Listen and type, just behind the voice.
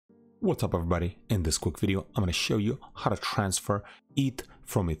What's up everybody? In this quick video I'm going to show you how to transfer ETH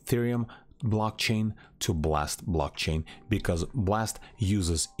from Ethereum blockchain to Blast blockchain, because Blast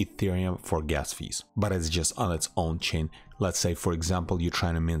uses Ethereum for gas fees, but it's just on its own chain. Let's say for example you're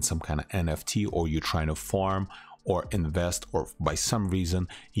trying to mint some kind of NFT, or you're trying to farm or invest, or by some reason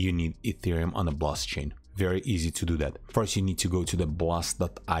you need Ethereum on the Blast chain. Very easy to do that. First you need to go to the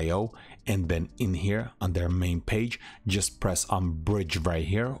blast.io, and then in here on their main page just press on Bridge right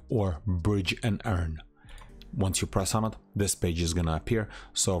here, or Bridge and Earn. Once you press on it, this page is gonna appear.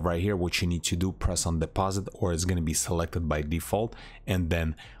 So right here what you need to do, press on deposit, or it's gonna be selected by default. And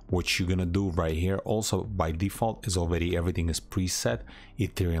then what you're gonna do right here also by default is already everything is preset,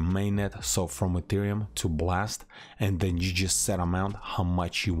 Ethereum mainnet, so from Ethereum to Blast, and then you just set amount how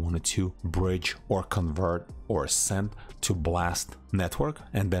much you wanted to bridge or convert or send to Blast network.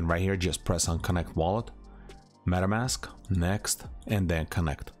 And then right here just press on connect wallet, metamask, next, and then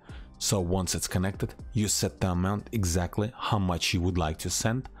connect. So once it's connected, you set the amount exactly how much you would like to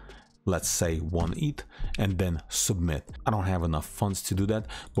send. Let's say 1 ETH, and then submit. I don't have enough funds to do that,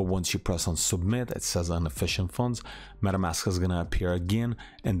 but once you press on submit, it says inefficient funds. MetaMask is gonna appear again,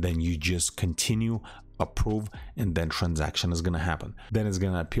 and then you just continue, approve, and then transaction is gonna happen. Then it's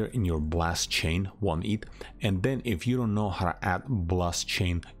gonna appear in your Blast chain 1 ETH. And then if you don't know how to add Blast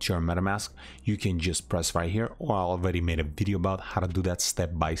chain to your MetaMask, you can just press right here, or I already made a video about how to do that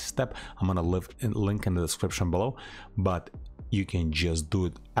step by step. I'm gonna leave a link in the description below, but you can just do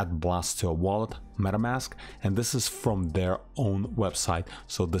it, add Blast to a wallet, MetaMask, and this is from their own website,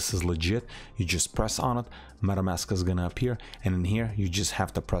 so this is legit. You just press on it, MetaMask is gonna appear, and in here you just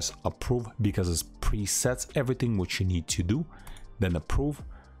have to press approve, because it presets everything what you need to do, then approve,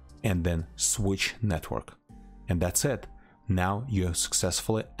 and then switch network, and that's it. Now you have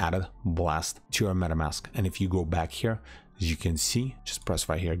successfully added Blast to your MetaMask. And if you go back here, as you can see, just press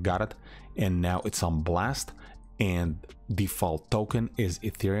right here, got it, and now it's on Blast, and default token is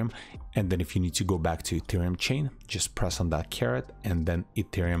Ethereum. And then if you need to go back to Ethereum chain, just press on that caret and then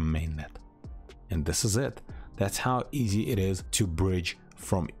Ethereum mainnet. And this is it. That's how easy it is to bridge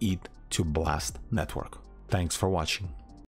from ETH to Blast network. Thanks for watching.